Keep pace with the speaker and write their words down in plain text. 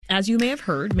As you may have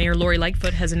heard, Mayor Lori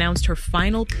Lightfoot has announced her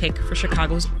final pick for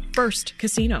Chicago's first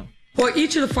casino. Well,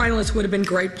 each of the finalists would have been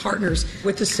great partners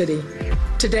with the city.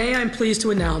 Today, I'm pleased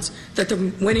to announce that the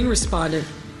winning respondent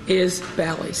is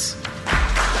Bally's.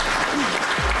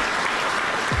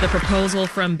 The proposal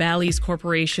from Bally's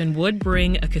Corporation would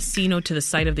bring a casino to the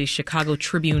site of the Chicago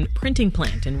Tribune printing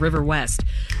plant in River West.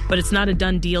 But it's not a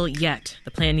done deal yet.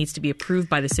 The plan needs to be approved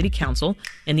by the City Council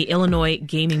and the Illinois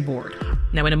Gaming Board.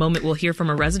 Now, in a moment, we'll hear from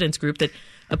a residents group that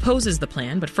opposes the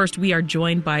plan. But first, we are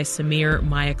joined by Samir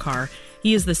Mayakar.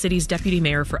 He is the city's deputy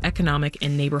mayor for economic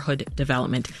and neighborhood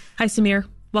development. Hi, Samir.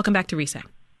 Welcome back to Reset.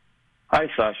 Hi,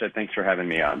 Sasha. Thanks for having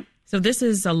me on. So this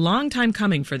is a long time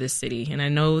coming for this city, and I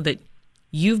know that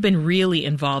you've been really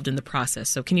involved in the process.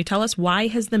 So can you tell us, why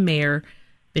has the mayor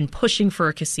been pushing for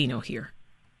a casino here?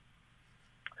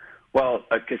 Well,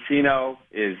 a casino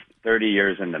is 30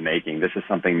 years in the making. This is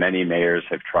something many mayors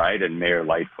have tried, and Mayor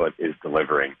Lightfoot is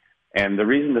delivering. And the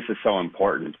reason this is so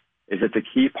important is it's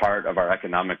a key part of our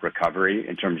economic recovery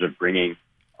in terms of bringing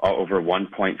over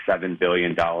 $1.7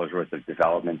 billion worth of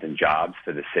development and jobs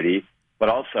to the city. But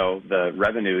also the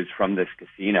revenues from this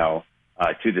casino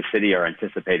to the city are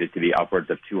anticipated to be upwards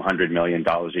of $200 million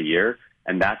a year,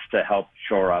 and that's to help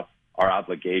shore up our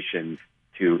obligations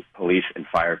to police and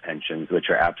fire pensions,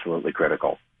 which are absolutely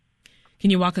critical.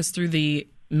 Can you walk us through the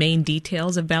main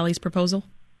details of Bally's proposal?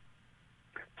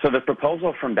 So the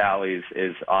proposal from Bally's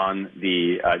is on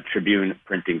the Tribune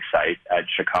printing site at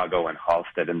Chicago and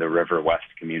Halsted in the River West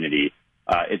community.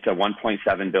 It's a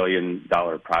 $1.7 billion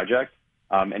project.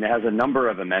 And it has a number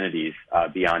of amenities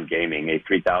beyond gaming: a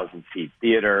 3,000-seat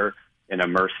theater, an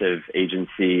immersive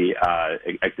agency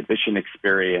exhibition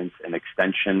experience, an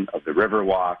extension of the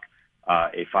Riverwalk,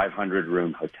 a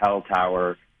 500-room hotel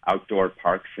tower, outdoor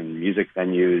parks and music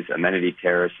venues, amenity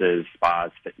terraces,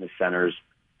 spas, fitness centers,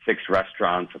 6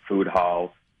 restaurants, a food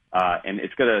hall. And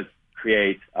it's going to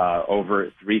create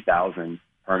over 3,000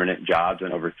 permanent jobs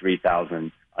and over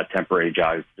 3,000 temporary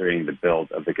jobs during the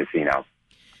build of the casino.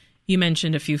 You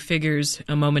mentioned a few figures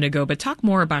a moment ago, but talk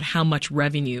more about how much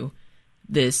revenue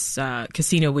this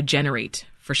casino would generate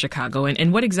for Chicago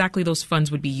and what exactly those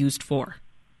funds would be used for.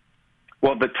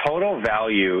 Well, the total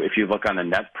value, if you look on a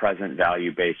net present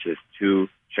value basis to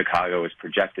Chicago, is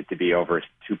projected to be over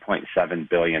 $2.7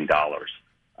 billion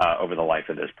over the life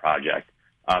of this project.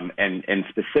 And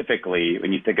specifically,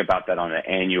 when you think about that on an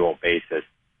annual basis,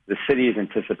 the city is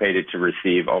anticipated to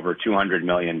receive over $200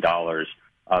 million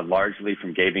largely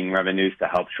from gaming revenues to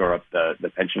help shore up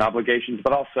the pension obligations,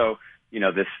 but also,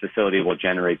 this facility will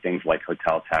generate things like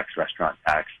hotel tax, restaurant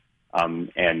tax,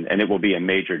 and it will be a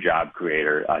major job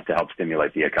creator to help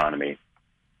stimulate the economy.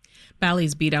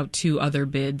 Bally's beat out 2 other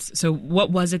bids. So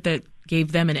what was it that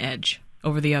gave them an edge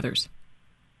over the others?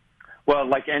 Well,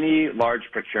 like any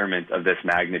large procurement of this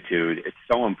magnitude, it's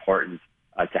so important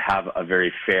to have a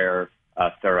very fair,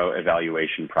 thorough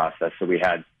evaluation process. So we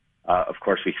had of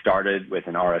course, we started with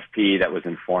an RFP that was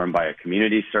informed by a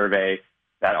community survey.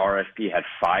 That RFP had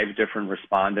 5 different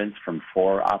respondents from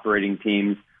 4 operating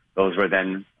teams. Those were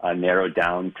then narrowed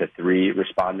down to 3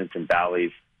 respondents, and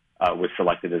Bally's was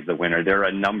selected as the winner. There are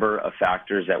a number of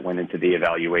factors that went into the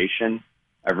evaluation,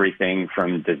 everything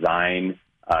from design,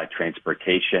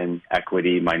 transportation,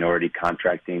 equity, minority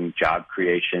contracting, job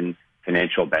creation,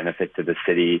 financial benefit to the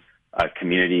city,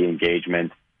 community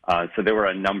engagement. So there were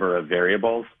a number of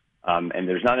variables. And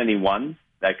there's not any one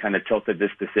that kind of tilted this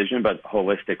decision, but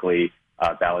holistically,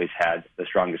 Bally's had the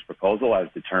strongest proposal as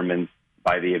determined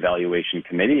by the evaluation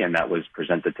committee, and that was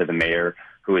presented to the mayor,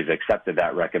 who has accepted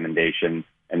that recommendation,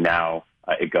 and now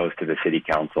it goes to the city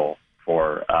council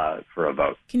for a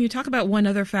vote. Can you talk about one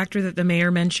other factor that the mayor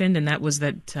mentioned, and that was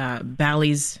that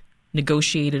Bally's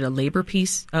negotiated a labor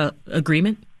peace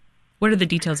agreement? What are the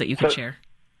details that you can share?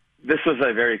 This was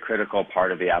a very critical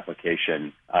part of the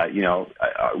application. The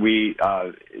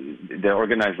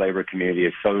organized labor community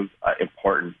is so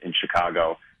important in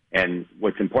Chicago. And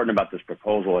what's important about this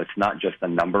proposal, it's not just the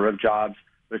number of jobs,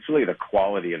 but it's really the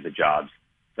quality of the jobs.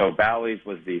 So Bally's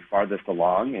was the farthest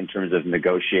along in terms of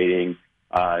negotiating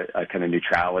a kind of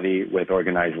neutrality with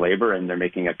organized labor, and they're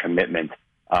making a commitment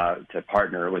to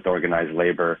partner with organized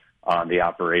labor on the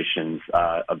operations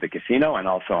of the casino and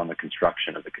also on the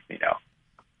construction of the casino.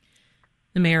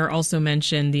 The mayor also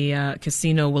mentioned the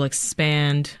casino will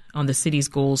expand on the city's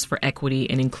goals for equity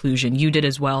and inclusion. You did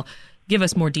as well. Give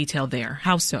us more detail there.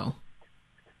 How so?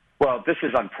 Well, this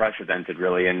is unprecedented,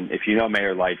 really. And if you know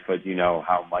Mayor Lightfoot, you know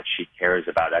how much she cares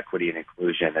about equity and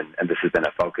inclusion, and this has been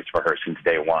a focus for her since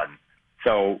day one.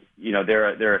 So, there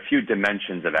are a few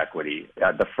dimensions of equity.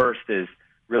 The first is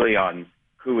really on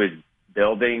who is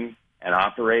building and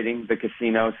operating the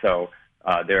casino. So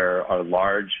There are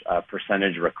large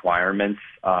percentage requirements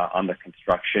on the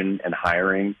construction and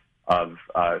hiring of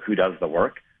who does the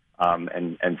work.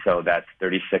 And so that's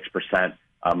 36%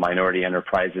 minority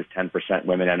enterprises, 10%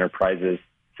 women enterprises,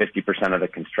 50% of the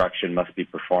construction must be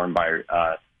performed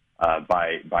by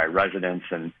residents,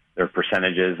 and there are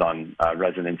percentages on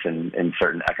residents in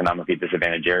certain economically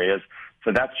disadvantaged areas.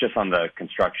 So that's just on the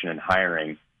construction and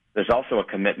hiring. There's also a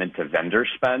commitment to vendor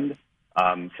spend.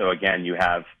 So again, you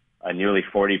have nearly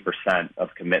 40% of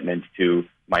commitments to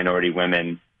minority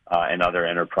women and other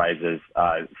enterprises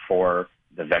for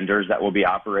the vendors that will be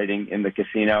operating in the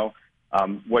casino.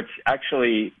 What's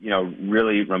actually,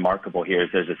 really remarkable here is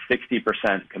there's a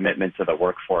 60% commitment to the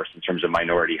workforce in terms of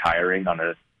minority hiring on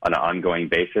an ongoing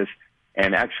basis.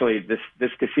 And actually,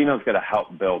 this casino is going to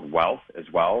help build wealth as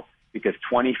well, because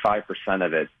 25%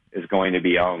 of it is going to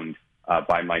be owned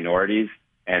by minorities.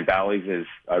 And Bally's has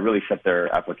really set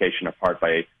their application apart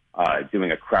by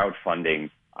doing a crowdfunding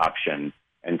option.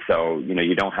 And so,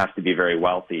 you don't have to be very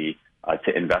wealthy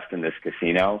to invest in this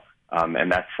casino.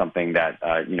 And that's something that,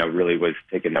 really was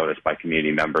taken notice by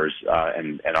community members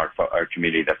and our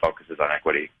community that focuses on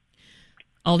equity.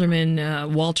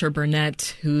 Alderman Walter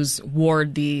Burnett, whose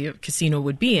ward the casino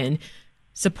would be in,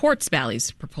 supports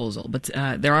Bally's proposal. But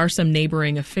there are some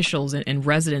neighboring officials and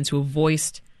residents who have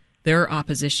voiced their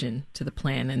opposition to the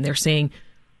plan. And they're saying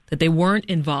that they weren't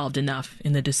involved enough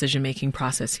in the decision-making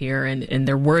process here. And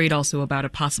they're worried also about a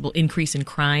possible increase in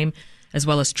crime as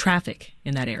well as traffic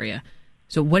in that area.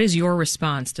 So what is your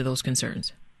response to those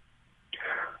concerns?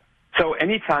 So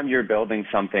anytime you're building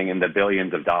something in the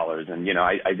billions of dollars, and,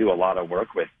 I do a lot of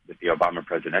work with the Obama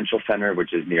Presidential Center,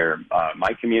 which is near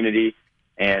my community,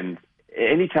 and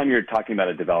anytime you're talking about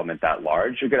a development that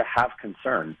large, you're going to have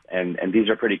concerns, and these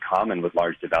are pretty common with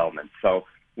large developments. So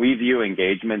we view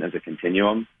engagement as a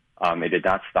continuum. It did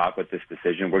not stop with this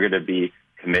decision. We're going to be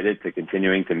committed to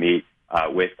continuing to meet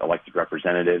with elected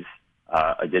representatives,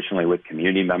 additionally with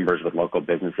community members, with local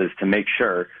businesses, to make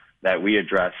sure that we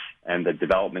address, and the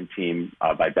development team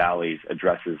by Bally's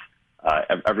addresses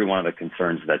every one of the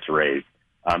concerns that's raised.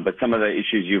 But some of the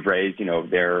issues you've raised,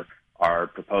 there are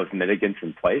proposed mitigants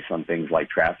in place on things like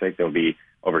traffic. There'll be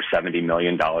over $70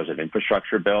 million of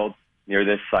infrastructure build near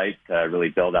this site to really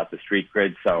build out the street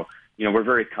grid. So, we're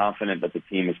very confident that the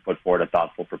team has put forward a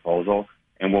thoughtful proposal,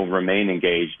 and will remain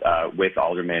engaged with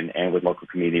aldermen and with local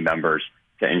community members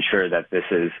to ensure that this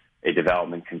is a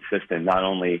development consistent not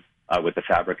only with the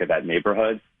fabric of that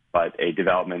neighborhood, but a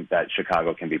development that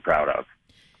Chicago can be proud of.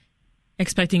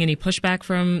 Expecting any pushback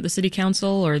from the City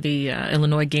Council or the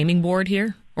Illinois Gaming Board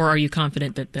here? Or are you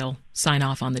confident that they'll sign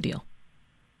off on the deal?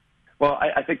 Well,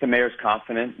 I think the mayor's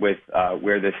confident with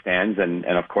where this stands, and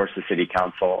of course the City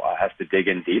Council has to dig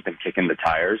in deep and kick in the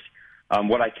tires.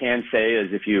 What I can say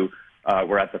is if you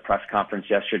were at the press conference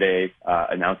yesterday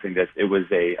announcing this, it was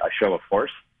a show of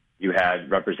force. You had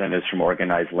representatives from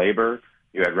organized labor,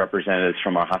 you had representatives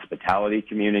from our hospitality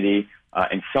community,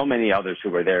 and so many others who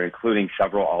were there, including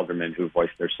several aldermen who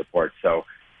voiced their support. So,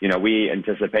 we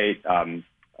anticipate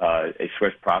a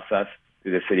swift process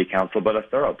through the City Council, but a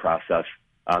thorough process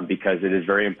because it is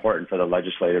very important for the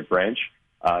legislative branch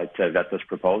to vet this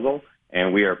proposal,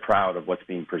 and we are proud of what's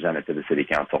being presented to the City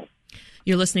Council.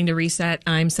 You're listening to Reset.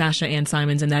 I'm Sasha Ann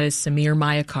Simons, and that is Samir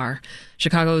Mayakar,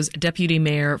 Chicago's Deputy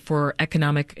Mayor for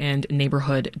Economic and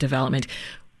Neighborhood Development.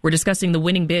 We're discussing the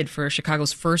winning bid for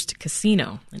Chicago's first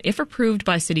casino. And if approved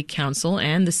by City Council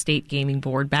and the State Gaming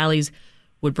Board, Bally's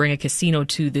would bring a casino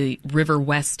to the River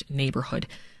West neighborhood.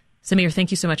 Samir,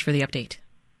 thank you so much for the update.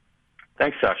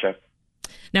 Thanks, Sasha.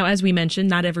 Now, as we mentioned,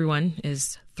 not everyone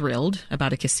is thrilled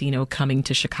about a casino coming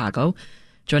to Chicago.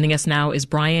 Joining us now is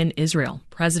Brian Israel,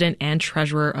 President and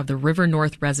Treasurer of the River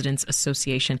North Residents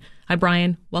Association. Hi,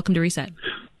 Brian. Welcome to Reset.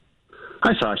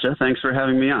 Hi, Sasha. Thanks for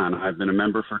having me on. I've been a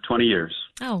member for 20 years.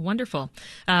 Oh, wonderful.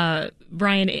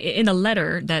 Brian, in a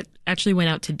letter that actually went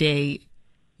out today,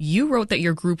 you wrote that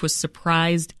your group was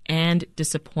surprised and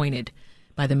disappointed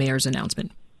by the mayor's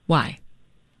announcement. Why?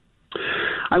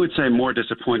 I would say more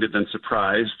disappointed than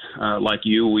surprised. Like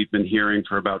you, we've been hearing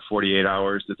for about 48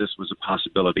 hours that this was a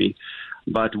possibility.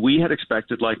 But we had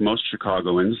expected, like most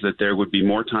Chicagoans, that there would be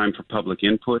more time for public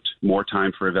input, more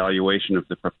time for evaluation of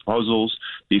the proposals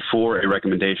before a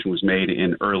recommendation was made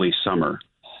in early summer.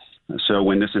 So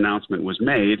when this announcement was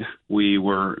made, we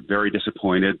were very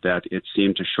disappointed that it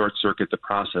seemed to short-circuit the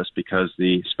process because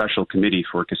the special committee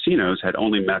for casinos had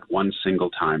only met one single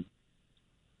time.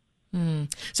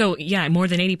 So, more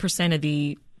than 80% of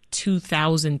the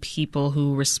 2,000 people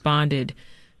who responded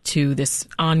to this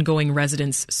ongoing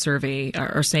residents survey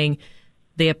are saying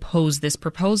they oppose this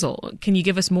proposal. Can you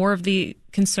give us more of the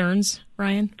concerns,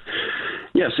 Brian?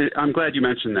 Yes, I'm glad you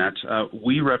mentioned that.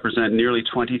 We represent nearly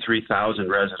 23,000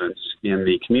 residents in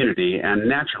the community, and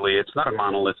naturally, it's not a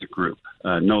monolithic group.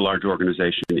 No large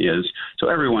organization is, so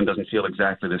everyone doesn't feel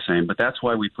exactly the same. But that's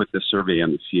why we put this survey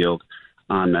in the field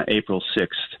on April 6th.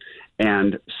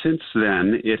 And since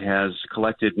then, it has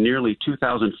collected nearly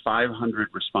 2,500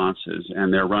 responses,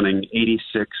 and they're running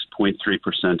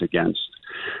 86.3% against.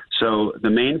 So the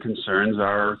main concerns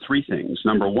are three things.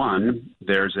 Number one,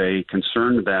 there's a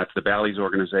concern that the Bally's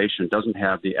organization doesn't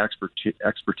have the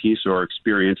expertise or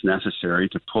experience necessary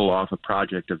to pull off a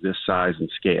project of this size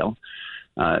and scale.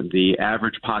 The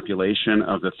average population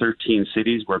of the 13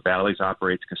 cities where Bally's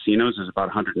operates casinos is about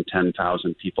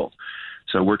 110,000 people.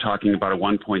 So we're talking about a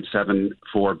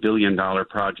 $1.74 billion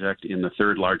project in the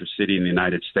third largest city in the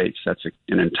United States. That's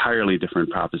an entirely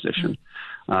different proposition.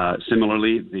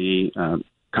 Similarly, the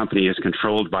company is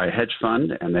controlled by a hedge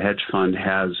fund, and the hedge fund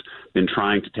has been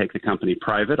trying to take the company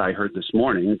private. I heard this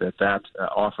morning that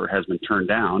offer has been turned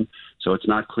down, so it's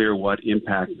not clear what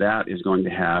impact that is going to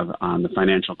have on the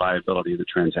financial viability of the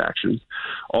transaction.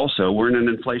 Also, we're in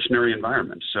an inflationary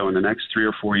environment, so in the next 3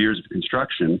 or 4 years of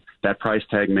construction, that price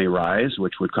tag may rise,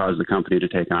 which would cause the company to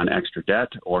take on extra debt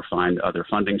or find other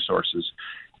funding sources.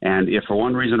 And if for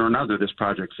one reason or another this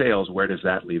project fails, where does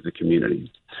that leave the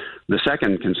community? The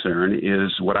second concern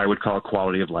is what I would call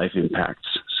quality of life impacts.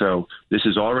 So this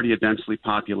is already a densely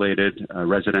populated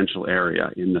residential area.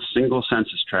 In the single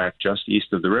census tract just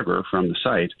east of the river from the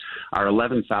site are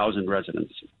 11,000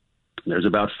 residents. There's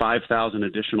about 5,000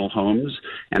 additional homes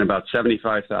and about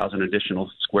 75,000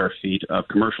 additional square feet of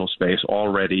commercial space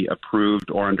already approved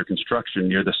or under construction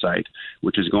near the site,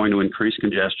 which is going to increase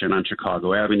congestion on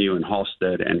Chicago Avenue and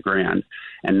Halsted and Grand.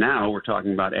 And now we're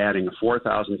talking about adding a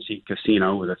 4,000-seat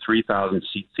casino with a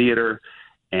 3,000-seat theater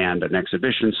and an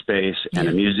exhibition space and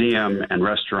a museum and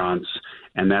restaurants,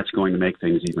 and that's going to make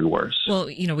things even worse. Well,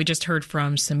 we just heard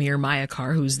from Samir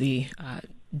Mayakar, who's the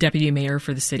deputy mayor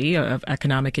for the City of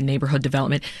Economic and Neighborhood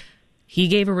Development. He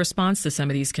gave a response to some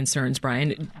of these concerns,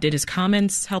 Brian. Did his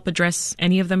comments help address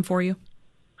any of them for you?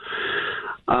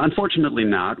 Unfortunately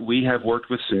not. We have worked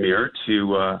with Samir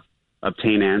to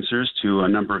obtain answers to a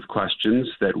number of questions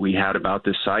that we had about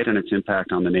this site and its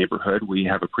impact on the neighborhood. We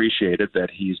have appreciated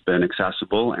that he's been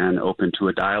accessible and open to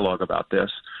a dialogue about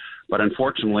this, but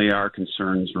unfortunately our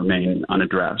concerns remain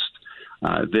unaddressed.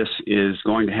 This is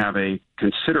going to have a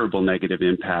considerable negative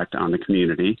impact on the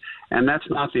community, and that's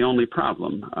not the only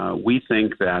problem. We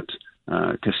think that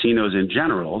casinos in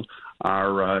general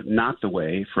are not the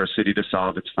way for a city to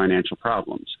solve its financial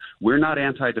problems. We're not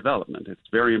anti-development. It's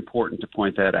very important to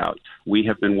point that out. We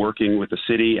have been working with the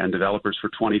city and developers for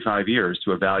 25 years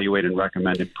to evaluate and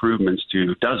recommend improvements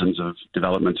to dozens of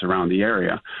developments around the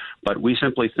area. But we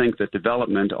simply think that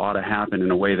development ought to happen in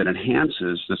a way that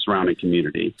enhances the surrounding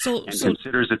community and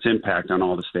considers its impact on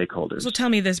all the stakeholders. So tell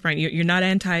me this, Brian. You're not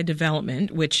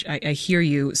anti-development, which I hear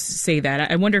you say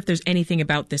that. I wonder if there's anything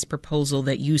about this proposal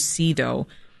that you see, though,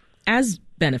 as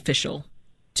beneficial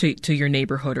to your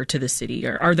neighborhood or to the city?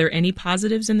 Are there any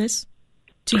positives in this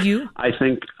to you? I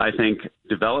think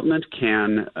development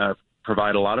can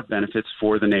provide a lot of benefits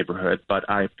for the neighborhood, but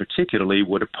I particularly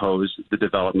would oppose the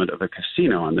development of a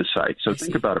casino on this site. So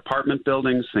think about apartment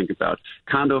buildings, think about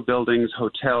condo buildings,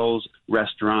 hotels,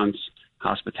 restaurants,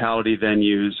 hospitality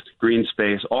venues, green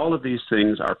space. All of these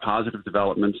things are positive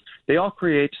developments. They all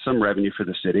create some revenue for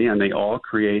the city, and they all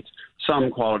create some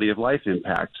quality of life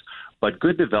impacts. But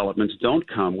good developments don't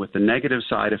come with the negative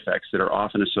side effects that are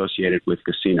often associated with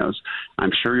casinos. I'm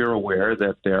sure you're aware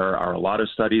that there are a lot of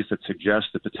studies that suggest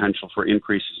the potential for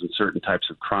increases in certain types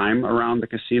of crime around the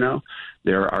casino.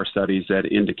 There are studies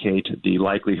that indicate the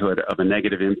likelihood of a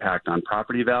negative impact on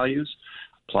property values.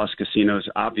 Plus, casinos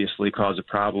obviously cause a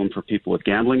problem for people with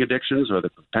gambling addictions or the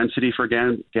propensity for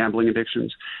gambling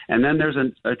addictions. And then there's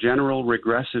a general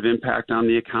regressive impact on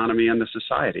the economy and the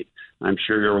society. I'm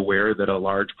sure you're aware that a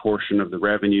large portion of the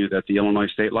revenue that the Illinois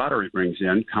State Lottery brings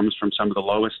in comes from some of the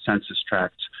lowest census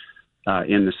tracts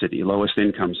in the city, lowest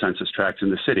income census tracts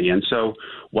in the city. And so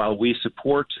while we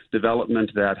support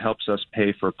development that helps us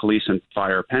pay for police and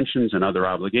fire pensions and other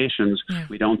obligations,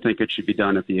 we don't think it should be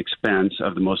done at the expense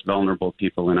of the most vulnerable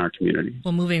people in our community.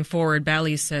 Well, moving forward,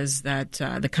 Bally says that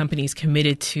the company is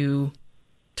committed to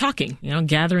talking,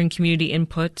 gathering community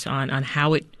input on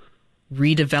how it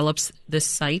redevelops this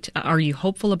site. Are you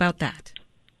hopeful about that?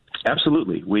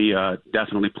 Absolutely. We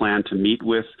definitely plan to meet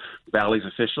with Bally's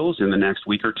officials in the next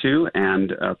week or two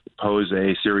and pose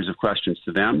a series of questions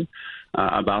to them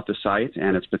about the site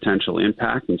and its potential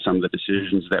impact and some of the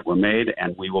decisions that were made.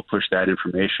 And we will push that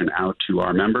information out to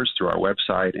our members through our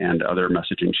website and other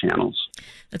messaging channels.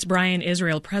 That's Brian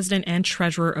Israel, President and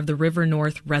Treasurer of the River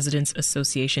North Residents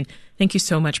Association. Thank you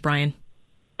so much, Brian.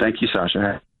 Thank you,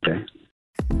 Sasha. Okay.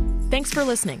 Thanks for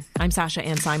listening. I'm Sasha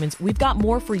Ann Simons. We've got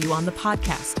more for you on the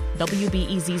podcast,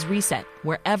 WBEZ's Reset,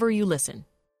 wherever you listen.